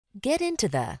Get into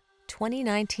the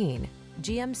 2019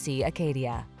 GMC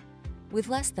Acadia. With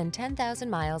less than 10,000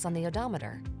 miles on the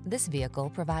odometer, this vehicle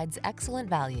provides excellent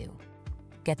value.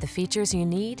 Get the features you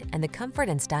need and the comfort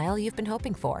and style you've been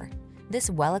hoping for. This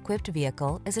well-equipped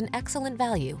vehicle is an excellent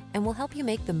value and will help you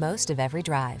make the most of every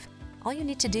drive. All you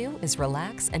need to do is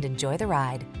relax and enjoy the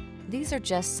ride. These are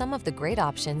just some of the great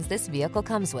options this vehicle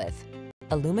comes with: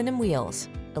 aluminum wheels,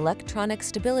 electronic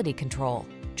stability control,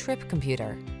 trip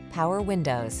computer, power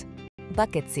windows,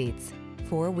 bucket seats,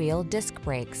 four-wheel disc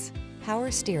brakes, power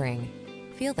steering.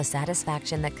 Feel the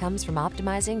satisfaction that comes from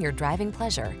optimizing your driving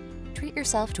pleasure. Treat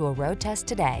yourself to a road test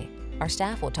today. Our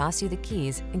staff will toss you the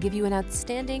keys and give you an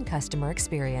outstanding customer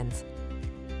experience.